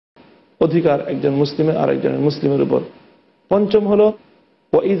অধিকার একজন মুসলিমের আরেকজনের মুসলিমের উপর। পঞ্চম হলো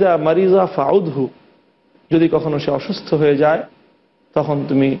ওয়াইজা মারিজা ফাউদহু, যদি কখনো সে অসুস্থ হয়ে যায় তখন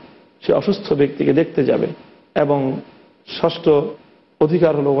তুমি সে অসুস্থ ব্যক্তিকে দেখতে যাবে। এবং ষষ্ঠ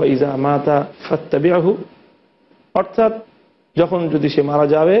অধিকার হলো ওয়াইজা মাতা ফাত্তাবিআহু, অর্থাৎ যখন যদি সে মারা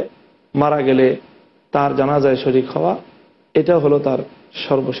যাবে, মারা গেলে তার জানাজায় শরীক হওয়া, এটা হলো তার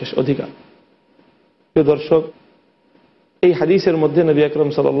সর্বশেষ অধিকার। প্রিয় দর্শক, এই হাদিসের মধ্যে নবী আকরম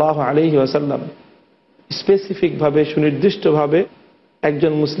সাল্লাল্লাহু আলাইহি ওয়াসাল্লাম স্পেসিফিকভাবে সুনির্দিষ্টভাবে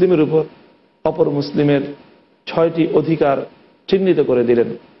একজন মুসলিমের উপর অপর মুসলিমের 6টি অধিকার চিহ্নিত করে দিলেন।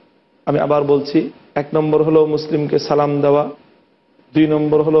 আমি আবার বলছি, 1 নম্বর হলো মুসলিমকে সালাম দেওয়া, 2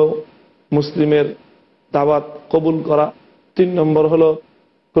 নম্বর হলো মুসলিমের দাওয়াত কবুল করা, 3 নম্বর হলো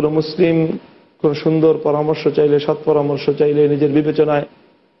কোনো মুসলিম কোনো সুন্দর পরামর্শ চাইলে, সৎ পরামর্শ চাইলে নিজের বিবেচনায়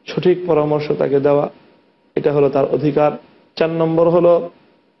সঠিক পরামর্শ তাকে দেওয়া, এটা হলো তার অধিকার। 4 নম্বর হলো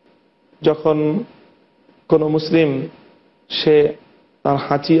যখন কোনো মুসলিম সে তার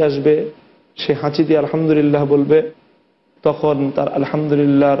হাঁচি আসবে, সে হাঁচি দিয়ে আলহামদুলিল্লাহ বলবে, তখন তার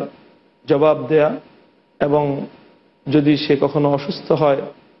আলহামদুলিল্লাহর জবাব দেয়া। এবং যদি সে কখনো অসুস্থ হয়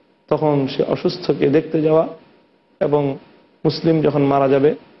তখন সে অসুস্থকে দেখতে যাওয়া, এবং মুসলিম যখন মারা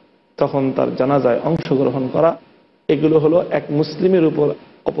যাবে তখন তার জানাজায় অংশগ্রহণ করা। এগুলো হলো এক মুসলিমের উপর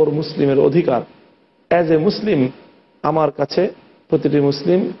অপর মুসলিমের অধিকার। অ্যাজ এ মুসলিম আমার কাছে প্রতিটি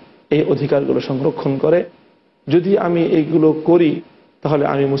মুসলিম এই অধিকারগুলো সংরক্ষণ করে। যদি আমি এইগুলো করি তাহলে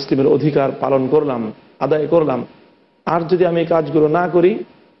আমি মুসলিমের অধিকার পালন করলাম, আদায় করলাম। আর যদি আমি কাজগুলো না করি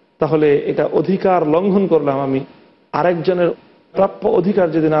তাহলে এটা অধিকার লঙ্ঘন করলাম আমি। আরেকজনের প্রাপ্য অধিকার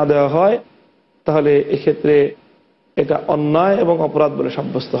যদি না দেওয়া হয় তাহলে এক্ষেত্রে এটা অন্যায় এবং অপরাধ বলে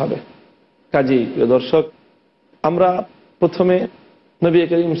সাব্যস্ত হবে। কাজেই প্রিয় দর্শক, আমরা প্রথমে নবী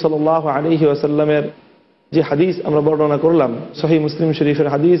করিম সাল্লাল্লাহু আলাইহি ওয়াসাল্লামের যে হাদিস আমরা বর্ণনা করলাম, সহিহ মুসলিম শরীফের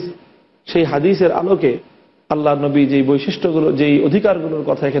হাদিস, সেই হাদিসের আলোকে আল্লাহ নবী যেই বৈশিষ্ট্যগুলো, যেই অধিকারগুলোর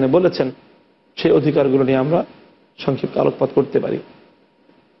কথা এখানে বলেছেন, সেই অধিকারগুলো নিয়ে আমরা সংক্ষিপ্ত আলোকপাত করতে পারি।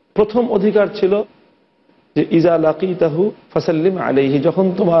 প্রথম অধিকার ছিল যে ইজা লাকিতাহু ফাসাল্লিম আলাইহি, যখন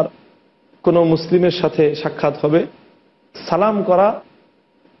তোমার কোনো মুসলিমের সাথে সাক্ষাৎ হবে সালাম করা,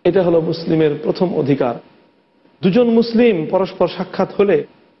 এটা হলো মুসলিমের প্রথম অধিকার। দুজন মুসলিম পরস্পর সাক্ষাৎ হলে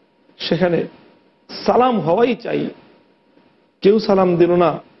সেখানে সালাম হওয়াই চাই। কেউ সালাম দিল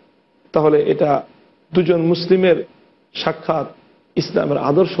না তাহলে এটা দুজন মুসলিমের সাক্ষাৎ ইসলামের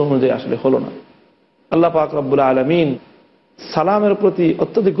আদর্শ অনুযায়ী আসলে হলো না। আল্লাহ পাক রব্বুল আলামিন সালামের প্রতি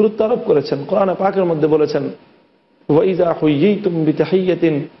অত্যধিক গুরুত্ব আরোপ করেছেন। কোরআনে পাকের মধ্যে বলেছেন, ওয়াইজা হুইয়িতুম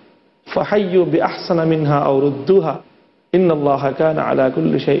বিতাহিয়াতিন ফাহাইয়ু বিআহসানা মিনহা আও রুদ্দুহা ইন্নাল্লাহা কানা আলা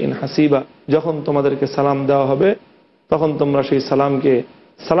কুল্লি শাইইন হাসিবা, যখন তোমাদেরকে সালাম দেওয়া হবে তখন তোমরা সেই সালামকে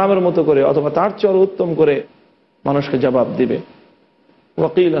সালামের মতো করে অথবা তার চেয়ে আরো উত্তম করে মানুষকে জবাব দিবে।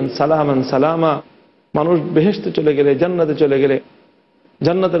 ওয়াকিলান সালামান সালামা, মানুষ বেহেশতে চলে গেলে, জান্নাতে চলে গেলে,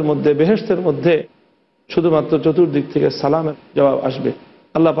 জান্নাতের মধ্যে বেহেশতের মধ্যে শুধুমাত্র চতুর্দিক থেকে সালামের জবাব আসবে।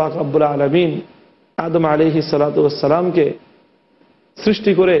 আল্লাহ পাক রব্বুল আলামিন আদম আলাইহিস সালাতু ওয়াস সালামকে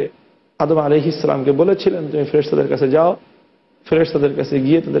সৃষ্টি করে আদম আলাইহিস সালামকে বলেছিলেন, তুমি ফেরেশতাদের কাছে যাও, ফেরেশতাদের কাছে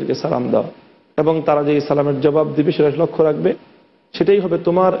গিয়ে তাদেরকে সালাম দাও, এবং তারা যে সালামের জবাব দিবে সেটা লক্ষ্য রাখবে। সেটাই হবে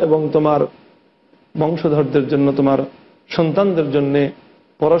তোমার এবং তোমার বংশধরদের জন্য, তোমার সন্তানদের জন্য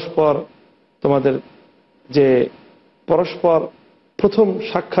পরস্পর তোমাদের যে পরস্পর প্রথম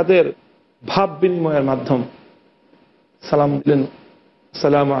সাক্ষাতের ভাব বিনিময়ের মাধ্যম। সালাম দিলেন,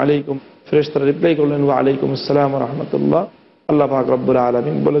 আসসালামু আলাইকুম, ফেরেশতারা রিপ্লাই করলেন ওয়া আলাইকুম আসসালাম ওয়া রাহমাতুল্লাহ। আল্লাহ পাক রব্বুল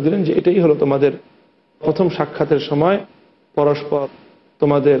আলামিন বলে দিলেন যে এটাই হলো তোমাদের প্রথম সাক্ষাতের সময় পরস্পর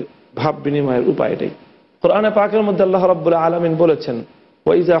তোমাদের ভাব বিনিময়ের উপায়। এটাই কোরআনে পাকের মধ্যে আল্লাহ রাব্বুল আলামিন বলেছেন,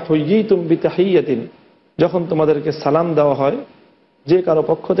 ওয়াইজা হুইয়িতুম বিতাহিয়াতিন, যখন তোমাদেরকে সালাম দেওয়া হয়, যে কারো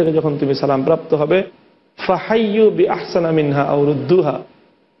পক্ষ থেকে যখন তুমি সালাম প্রাপ্ত হবে, ফাহাইয়ু বিআহসানা মিনহা আও রুদ্দুহা,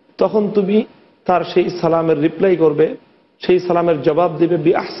 তখন তুমি তার সেই সালামের রিপ্লাই করবে, সেই সালামের জবাব দিবে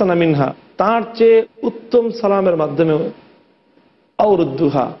বিআহসানা মিনহা, তার চেয়ে উত্তম সালামের মাধ্যমে, আও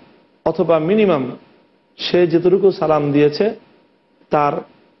রুদ্দুহা, অথবা মিনিমাম সে যতটুকু সালাম দিয়েছে তার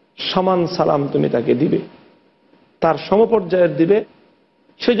সমান সালাম তুমি তাকে দিবে, তার সমপর্যায়ের দিবে।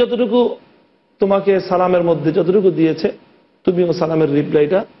 সে যতটুকু তোমাকে সালামের মধ্যে যতটুকু দিয়েছে তুমিও সালামের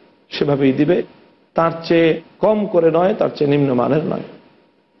রিপ্লাইটা সেভাবেই দিবে, তার চেয়ে কম করে নয়, তার চেয়ে নিম্নমানের নয়।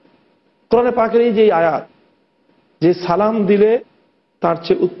 কোরআনে পাকের এই যে আয়াত, যে সালাম দিলে তার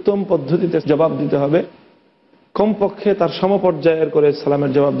চেয়ে উত্তম পদ্ধতিতে জবাব দিতে হবে, কমপক্ষে তার সমপর্যায়ের করে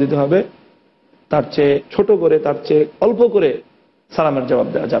সালামের জবাব দিতে হবে, তার চেয়ে ছোট করে, তার চেয়ে অল্প করে সালামের জবাব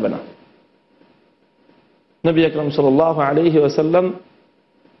দেওয়া যাবে না। নবী আকরাম সাল্লাল্লাহু আলাইহি ওয়াসাল্লাম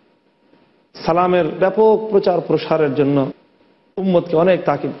সালামের ব্যাপক প্রচার প্রসারের জন্য উম্মতকে অনেক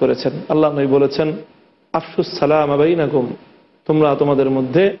তাকিদ করেছেন। আল্লাহ নবী বলেছেন, আফশুস সালাম বাইনাকুম, তোমরা তোমাদের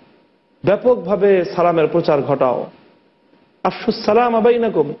মধ্যে ব্যাপকভাবে সালামের প্রচার ঘটাও। আফশুস সালাম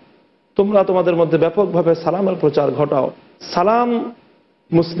বাইনাকুম, তোমরা তোমাদের মধ্যে ব্যাপকভাবে সালামের প্রচার ঘটাও। সালাম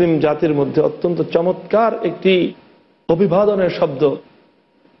মুসলিম জাতির মধ্যে অত্যন্ত চমৎকার একটি অভিবাদনের শব্দ।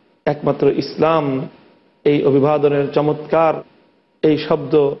 একমাত্র ইসলাম এই অভিবাদনের চমৎকার এই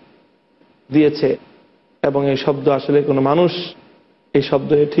শব্দ দিয়েছে, এবং এই শব্দ আসলে কোনো মানুষ এই শব্দ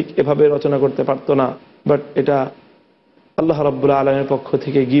ঠিক এভাবে রচনা করতে পারত না, বাট এটা আল্লাহ রাব্বুল আলামিনের পক্ষ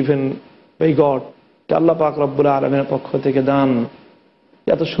থেকে গিভেন বাই গড, আল্লাহ পাক রব্বুল আলামিনের পক্ষ থেকে দান।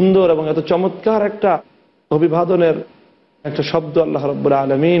 এত সুন্দর এবং এত চমৎকার একটা অভিবাদনের একটা শব্দ আল্লাহ রাব্বুল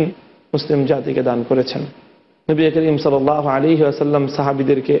আলামিন মুসলিম জাতিকে দান করেছেন। নবী করিম সাল্লাল্লাহু আলাইহি ওয়াসাল্লাম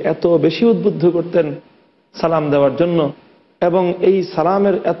সাহাবীদেরকে এত বেশি উদ্বুদ্ধ করতেন সালাম দেওয়ার জন্য, এবং এই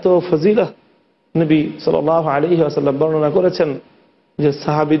সালামের এত ফজিলত নবী সাল্লাল্লাহু আলাইহি ওয়াসাল্লাম বর্ণনা করেছেন যে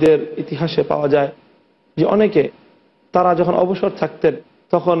সাহাবীদের ইতিহাসে পাওয়া যায় যে অনেকে তারা যখন অবসর থাকতেন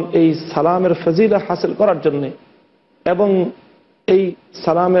তখন এই সালামের ফজিলত হাসিল করার জন্যে এবং এই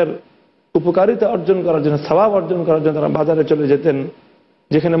সালামের উপকারিতা অর্জন করার জন্য, সওয়াব অর্জন করার জন্য তারা বাজারে চলে যেতেন।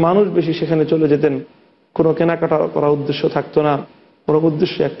 যেখানে মানুষ বেশি সেখানে চলে যেতেন। কোনো কেনাকাটা করার উদ্দেশ্য থাকতো না, কোনো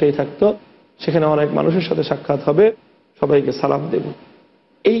উদ্দেশ্য একটাই থাকতো, সেখানে অনেক মানুষের সাথে সাক্ষাৎ হবে, সবাইকে সালাম দেব।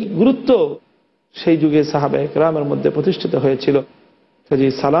 এই গুরুত্ব সেই যুগে সাহাবায়ে কেরামের মধ্যে প্রতিষ্ঠিত হয়েছিল। যে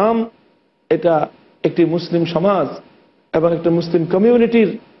সালাম এটা একটি মুসলিম সমাজ এবং একটা মুসলিম কমিউনিটির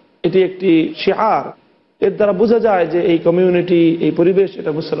এটি একটি শিআর। এর দ্বারা বোঝা যায় যে এই কমিউনিটি, এই পরিবেশ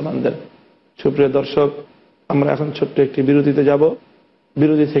এটা মুসলমানদের। সুপ্রিয় দর্শক, আমরা এখন ছোট্ট একটি বিরতিতে যাব।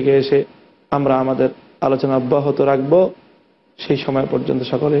 বিরতি থেকে এসে আমরা আমাদের আলোচনা অব্যাহত রাখব। সেই সময় পর্যন্ত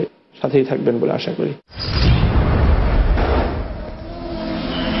সকলে সাথেই থাকবেন বলে আশা করি।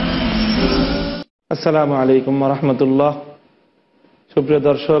 আসসালামু আলাইকুম ওয়া রাহমাতুল্লাহ। সুপ্রিয়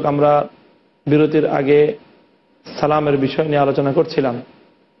দর্শক, আমরা বিরতির আগে সালামের বিষয় নিয়ে আলোচনা করছিলাম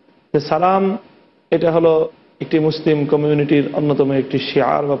যে সালাম এটা হলো একটি মুসলিম কমিউনিটির অন্যতম একটি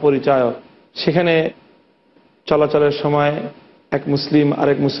শিআর বা পরিচায়ক। সেখানে চলাচলের সময় এক মুসলিম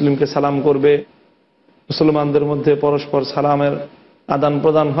আরেক মুসলিমকে সালাম করবে, মুসলমানদের মধ্যে পরস্পর সালামের আদান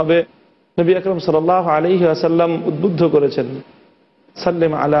প্রদান হবে। নবী আকরাম সাল্লাল্লাহু আলাইহি ওয়াসাল্লাম উদ্বুদ্ধ করেছেন,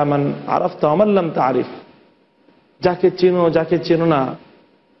 সাল্লিম আলা মান আরাফতা ওয়া মান লাম তারিফ, যাকে চেনো যাকে চেনো না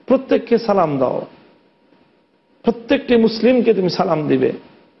প্রত্যেককে সালাম দাও। প্রত্যেকটি মুসলিমকে তুমি সালাম দিবে।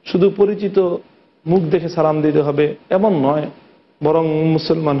 শুধু পরিচিত মুখ দেখে সালাম দিতে হবে এমন নয়, বরং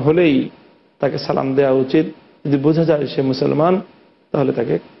মুসলমান হলেই তাকে সালাম দেওয়া উচিত। যদি বোঝা যায় সে মুসলমান, তাহলে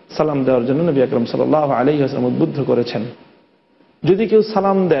তাকে সালাম দেওয়ার জন্য নবী আকরাম সাল্লাল্লাহু আলাইহি ওয়াসাল্লাম উদ্বুদ্ধ করেছেন। যদি কেউ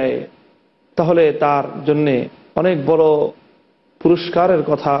সালাম দেয় তাহলে তার জন্যে অনেক বড় পুরস্কারের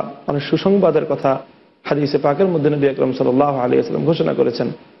কথা, অনেক সুসংবাদের কথা হাদিসে পাকের মধ্যে নবী আকরাম সাল্লাল্লাহু আলাইহি ওয়াসাল্লাম ঘোষণা করেছেন।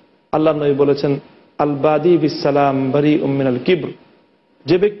 আল্লাহ নবী বলেছেন, আল বাদি বিসসালাম বারিউম মিনাল কিবর,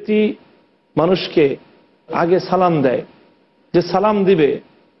 যে ব্যক্তি মানুষকে আগে সালাম দেয়, যে সালাম দিবে,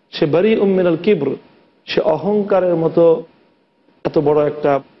 সে বারিউম মিনাল কিবর, সে অহংকারের মতো এত বড়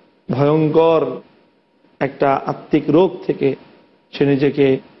একটা ভয়ঙ্কর একটা আত্মিক রোগ থেকে সে নিজেকে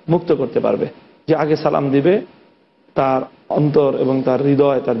মুক্ত করতে পারবে। যে আগে সালাম দিবে তার অন্তর এবং তার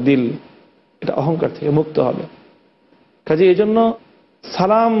হৃদয়, তার দিল, এটা অহংকার থেকে মুক্ত হবে। কাজে এই জন্য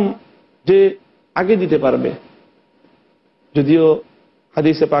সালাম যে আগে দিতে পারবে, যদিও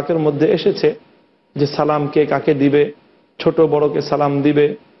হাদিসে পাকের মধ্যে এসেছে যে সালামকে কাকে দিবে, ছোট বড়কে সালাম দিবে,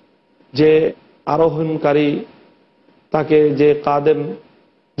 যে আরোহণকারী তাকে, যে কাদেম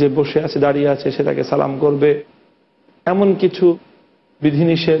যে বসে আছে দাঁড়িয়ে আছে সে তাকে সালাম করবে। এমন কিছু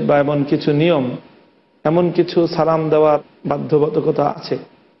বিধিনিষেধ বা এমন কিছু নিয়ম, এমন কিছু সালাম দেওয়ার বাধ্যবাধকতা আছে।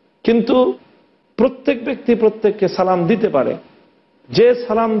 কিন্তু প্রত্যেক ব্যক্তি প্রত্যেককে সালাম দিতে পারে। যে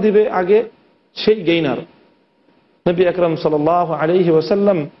সালাম দিবে আগে সেই গেইনার। নবী আকরাম সাল্লাল্লাহু আলাইহি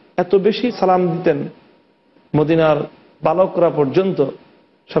ওয়াসাল্লাম এত বেশি সালাম দিতেন, মদিনার বালকরা পর্যন্ত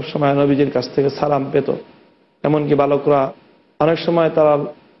সবসময় নবীজির কাছ থেকে সালাম পেত। এমনকি বালকরা অনেক সময় তারা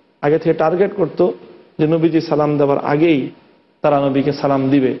আগে থেকে টার্গেট করত যে নবীজি সালাম দেওয়ার আগেই তারা নবীকে সালাম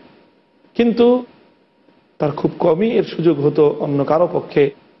দিবে, কিন্তু তার খুব কমই এর সুযোগ হতো অন্য কারো পক্ষে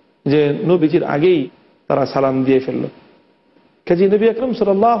যে নবীজির আগেই তারা সালাম দিয়ে ফেলল। কাজী নবী আকরাম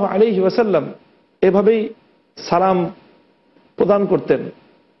সাল্লাল্লাহু আলাইহি ওয়াসাল্লাম এভাবেই সালাম প্রদান করতেন।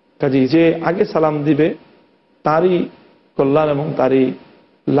 কাজী যে আগে সালাম দিবে তারই কল্যাণ এবং তারই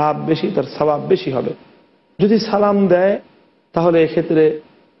লাভ বেশি, তার সওয়াব বেশি হবে। যদি সালাম দেয় তাহলে এক্ষেত্রে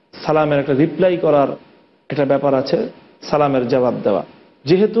সালামের একটা রিপ্লাই করার একটা ব্যাপার আছে, সালামের জবাব দেওয়া।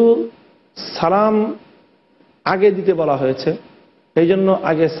 যেহেতু সালাম আগে দিতে বলা হয়েছে, এই জন্য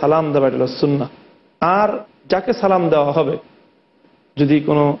আগে সালাম দেওয়া এটা সুন্নাহ। আর যাকে সালাম দেওয়া হবে যদি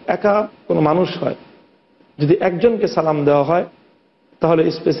কোনো একা কোনো মানুষ হয়, যদি একজনকে সালাম দেওয়া হয়, তাহলে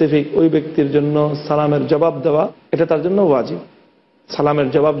স্পেসিফিক ওই ব্যক্তির জন্য সালামের জবাব দেওয়া এটা তার জন্য ওয়াজিব। সালামের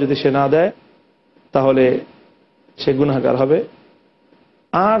জবাব যদি সে না দেয় তাহলে সে গুনাহগার হবে।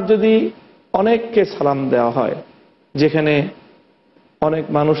 আর যদি অনেককে সালাম দেওয়া হয়, যেখানে অনেক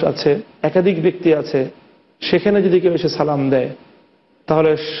মানুষ আছে, একাধিক ব্যক্তি আছে, সেখানে যদি কেউ এসে সালাম দেয়,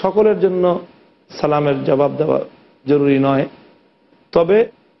 তাহলে সকলের জন্য সালামের জবাব দেওয়া জরুরি নয়, তবে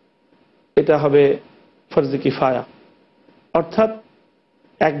এটা হবে ফরজে কিফায়া। অর্থাৎ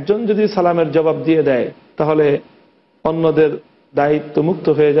একজন যদি সালামের জবাব দিয়ে দেয় তাহলে অন্যদের দায়িত্ব মুক্ত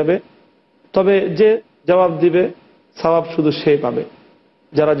হয়ে যাবে। তবে যে জবাব দিবে সওয়াব শুধু সে পাবে,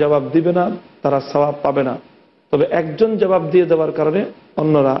 যারা জবাব দিবে না তারা সওয়াব পাবে না। তবে একজন জবাব দিয়ে দেওয়ার কারণে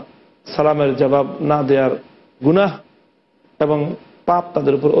অন্যরা সালামের জবাব না দেওয়ার গুনাহ এবং পাপ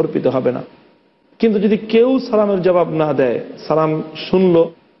তাদের উপর অর্পিত হবে না। কিন্তু যদি কেউ সালামের জবাব না দেয়, সালাম শুনলো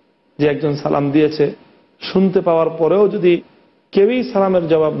যে একজন সালাম দিয়েছে, শুনতে পাওয়ার পরেও যদি কেউই সালামের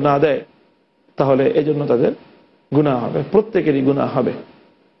জবাব না দেয়, তাহলে এজন্য তাদের গুনাহ হবে, প্রত্যেকেরই গুনাহ হবে।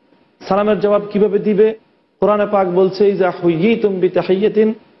 সালামের জবাব কিভাবে দিবে? কোরআনে পাক বলছে, ইযা হুয়্যিতুম বিতাহিয়্যাতিন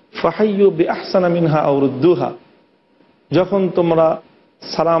ফাহাইয়্যু বিআহসানা মিনহা আও রুদ্দুহা। যখন তোমরা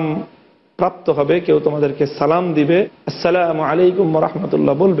সালাম প্রাপ্ত হবে, কেউ তোমাদেরকে সালাম দিবে, আসসালামু আলাইকুম ওয়া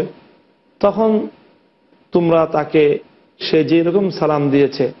রাহমাতুল্লাহ বলবে, তখন তোমরা তাকে সে যেরকম সালাম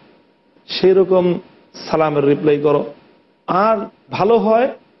দিয়েছে সেরকম সালামের রিপ্লাই করো। আর ভালো হয়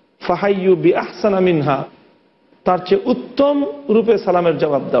ফাহাইয়্যু বিআহসানা মিনহা, তার চেয়ে উত্তম রূপে সালামের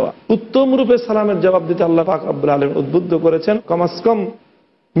জবাব দেওয়া। উত্তম রূপে সালামের জবাব দিতে আল্লাহ পাক রব্বুল আলামিন উদ্বুদ্ধ করেছেন। কমাস কম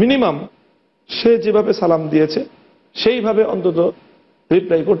মিনিমাম সে যেভাবে সালাম দিয়েছে সেইভাবে অন্তত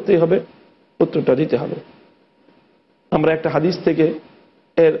রিপ্লাই করতেই হবে, উত্তরটা দিতে হবে। আমরা একটা হাদিস থেকে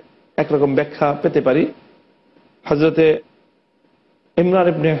এর একরকম ব্যাখ্যা পেতে পারি। হযরতে ইমরান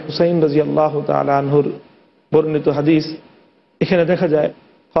ইবনে হুসাইন রাদিয়াল্লাহু তাআলা আনহুর বর্ণিত হাদিস, এখানে দেখা যায়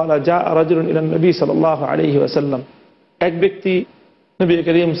ক্বালা জাআ রাজুলুন ইলা নবী সাল্লাল্লাহু আলাইহি ওয়াসাল্লাম, এক ব্যক্তি নবী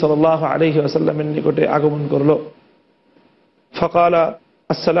করিম সাল্লাল্লাহু আলাইহি ওয়াসাল্লামের নিকটে আগমন করলো। ফাকালা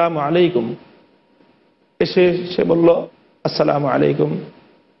আসসালামু আলাইকুম, এসে সে বলল আসসালামু আলাইকুম।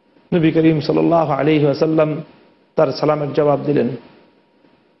 নবী করিম সাল্লাল্লাহু আলাইহি ওয়াসাল্লাম তার সালামের জবাব দিলেন।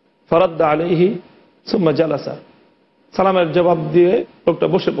 ফারাদ্দা আলাইহি সুম্মা জালাসা, সালামের জবাব দিয়ে লোকটা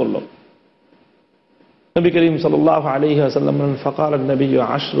বসে পড়ল। নবী করিম সাল্লাল্লাহু আলাইহি ওয়াসাল্লাম বললেন, ফাকাল আন-নবিয়্যু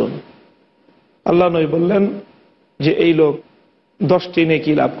আশরুন, আল্লাহ নবী বললেন যে এই লোক 10টি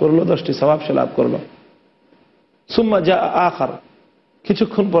নেকি লাভ করলো, 10টি সওয়াব সে লাভ করলো। সুম্মা জাআ আখার,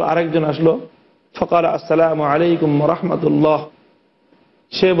 কিছুক্ষণ পর আরেকজন আসলো। ফাকাল আসসালামু আলাইকুম ওয়া রাহমাতুল্লাহ,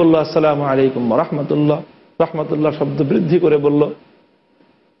 সে বলল আসসালামু আলাইকুম ওয়া রাহমাতুল্লাহ, রাহমাতুল্লাহ শব্দ বৃদ্ধি করে বলল।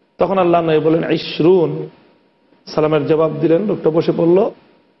 তখন আল্লাহ নবী বললেন ইশরুন, সালামের জবাব দিলেন, লোকটা বসে পড়ল।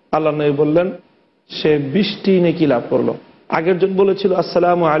 আল্লাহ নবী বললেন সে 20টি নেকি লাভ করলো। আগের জন বলেছিল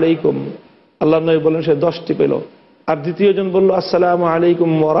আসসালামু আলাইকুম, আল্লাহ নবী বললেন সে 10টি পেল। আর দ্বিতীয় জন বলল আসসালামু আলাইকুম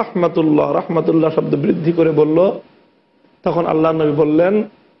ওয়া রাহমাতুল্লাহ, রাহমাতুল্লাহ শব্দ বৃদ্ধি করে বলল। তখন আল্লাহ নবী বললেন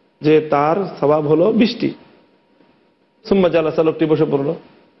যে তার সওয়াব হলো 20টি। সুম্মা জালাসা, লোকটি বসে পড়ল।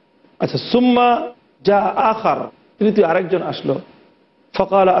 আচ্ছা, সুম্মা যা আখার, তৃতীয় আরেকজন আসলো।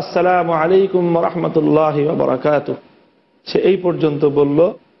 ফাকাল আসসালামু আলাইকুম ওয়া রাহমাতুল্লাহি ওয়া বারাকাতুহু, সে এই পর্যন্ত বলল।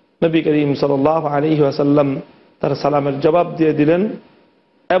 নবী করিম সাল্লাল্লাহু আলাইহি ওয়াসাল্লাম তার সালামের জবাব দিয়ে দিলেন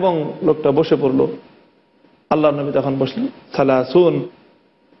এবং লোকটা বসে পড়ল। আল্লাহ নবী তখন বসলেন সালাসুন,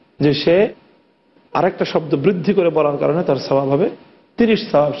 যে সে আরেকটা শব্দ বৃদ্ধি করে বলার কারণে তার সওয়াব হবে 30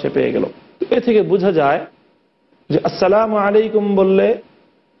 সওয়াব সে পেয়ে গেল। এ থেকে বোঝা যায় যে আসসালামু আলাইকুম বললে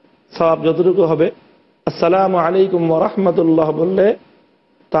সওয়াব যতটুকু হবে, আসসালামু আলাইকুম ওয়া রাহমাতুল্লাহ বললে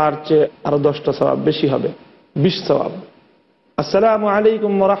তার চেয়ে আরো 10টা সওয়াব বেশি হবে, 20 সওয়াব। আসসালামু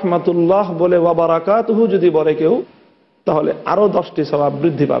আলাইকুম ওয়া রাহমাতুল্লাহ বলে ওয়া বারাকাতুহু যদি বলে কেউ, তাহলে আরো 10টি সওয়াব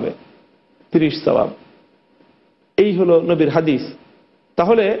বৃদ্ধি পাবে, 30 সওয়াব। এই হলো নবীর হাদিস।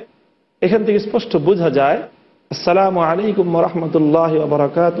 তাহলে এখান থেকে স্পষ্ট বোঝা যায় আসসালামু আলাইকুম ওয়া রাহমাতুল্লাহি ওয়া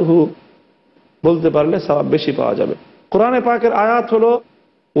বারাকাতুহু বলতে পারলে সওয়াব বেশি পাওয়া যাবে। কোরআনে পাকের আয়াত হলো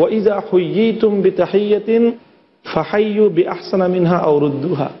ওয়া ইযা হুয়্যিতুম বিতাহিয়্যাতিন ফাহাইয়্যু বিআহসানা মিনহা আও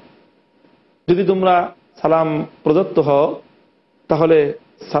রুদ্দুহা, যদি তোমরা সালাম প্রদত্ত হও তাহলে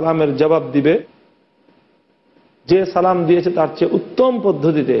সালামের জবাব দিবে, যে সালাম দিয়েছে তার চেয়ে উত্তম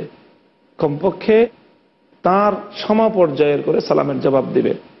পদ্ধতিতে, কমপক্ষে তার সমপর্যায়ের করে সালামের জবাব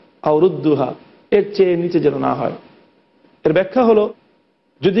দিবে। আও রুদ্দুহা, এর চেয়ে নিচে যেন না হয়। এর ব্যাখ্যা হলো,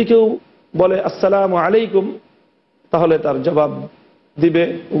 যদি কেউ বলে আসসালামু আলাইকুম, তাহলে তার জবাব দিবে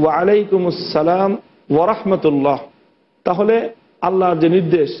ওয়া আলাইকুমুস সালাম ওয়া রাহমাতুল্লাহ। তাহলে আল্লাহর যে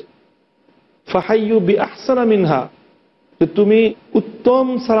নির্দেশ ফাহাইয়্যু বিআহসানা মিনহা, যে তুমি উত্তম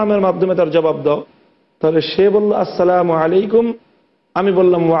সালামের মাধ্যমে তার জবাব দাও, তাহলে সে বলল আসসালামু আলাইকুম, আমি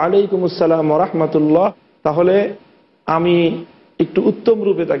বললাম ওয়া আলাইকুম আসসালাম ওয়া রাহমাতুল্লাহ, তাহলে আমি একটু উত্তম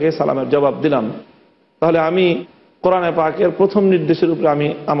রূপে তাকে সালামের জবাব দিলাম। তাহলে আমি কোরআনে পাকের প্রথম নির্দেশের উপরে আমি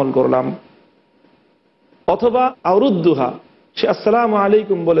আমল করলাম। অথবা আউরুদ্দুহা, সে আসসালামু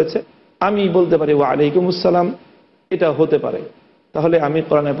আলাইকুম বলেছে, আমি বলতে পারি ওয়া আলাইকুম আসসালাম, এটা হতে পারে। তাহলে আমি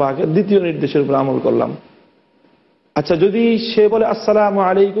কোরআনে পাকের দ্বিতীয় নির্দেশের উপর আমল করলাম। আচ্ছা, যদি সে বলে আসসালামু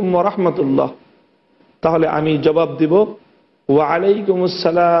আলাইকুম ওয়া রাহমাতুল্লাহ, তাহলে আমি জবাব দিব ওয়া আলাইকুম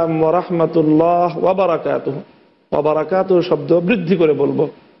আসসালাম ওয়া রাহমাতুল্লাহ ওয়া বারাকাতুহু। ওয়া বারাকাতুহু শব্দ বৃদ্ধি করে বলবো,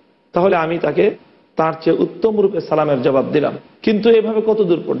 তাহলে আমি তাকে তার চেয়ে উত্তম রূপে সালামের জবাব দিলাম। কিন্তু এভাবে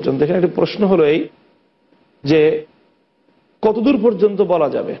কতদূর পর্যন্ত? এখানে একটা প্রশ্ন হলো এই যে কতদূর পর্যন্ত বলা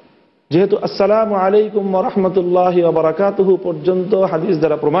যাবে? যেহেতু আসসালামু আলাইকুম ওয়া রাহমাতুল্লাহি ওয়া বারাকাতুহু পর্যন্ত হাদিস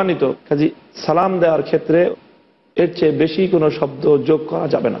দ্বারা প্রমাণিত, কাজী সালাম দেওয়ার ক্ষেত্রে এর চেয়ে বেশি কোনো শব্দ যোগ করা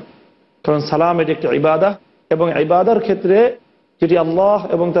যাবে না। কারণ সালাম এটি একটি ইবাদা, এবং ইবাদার ক্ষেত্রে যেটি আল্লাহ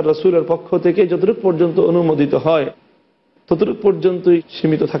এবং তার রাসূলের পক্ষ থেকে যতটুকু পর্যন্ত অনুমোদিত হয় ততটুকু পর্যন্তই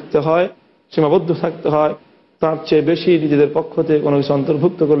সীমিত থাকতে হয়, সীমাবদ্ধ থাকতে হয়। তার চেয়ে বেশি নিজেদের পক্ষ থেকে কোনো কিছু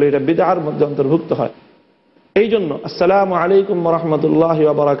অন্তর্ভুক্ত করলে এটা বিদআর মধ্যে অন্তর্ভুক্ত হয়। এই জন্য আসসালামু আলাইকুম ওয়া রাহমাতুল্লাহি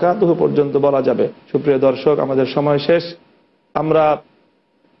ওয়া বারাকাতুহু পর্যন্ত বলা যাবে। সুপ্রিয় দর্শক, আমাদের সময় শেষ। আমরা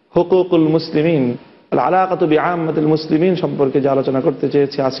হুকুকুল মুসলিমিন, আল আলাকাতু বিআম্মাতিল মুসলিমিন সম্পর্কে যে আলোচনা করতে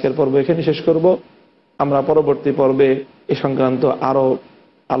চেয়েছি, আজকের পর্ব এখানে শেষ করব। আমরা পরবর্তী পর্বে এ সংক্রান্ত আরও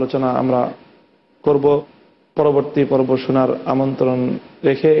আলোচনা আমরা করব। পরবর্তী পর্ব শোনার আমন্ত্রণ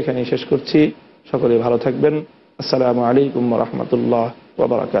রেখে এখানেই শেষ করছি। সকলে ভালো থাকবেন। আসসালামু আলাইকুম ওয়া রাহমাতুল্লাহ ওয়া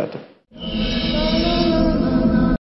বারাকাতুহু।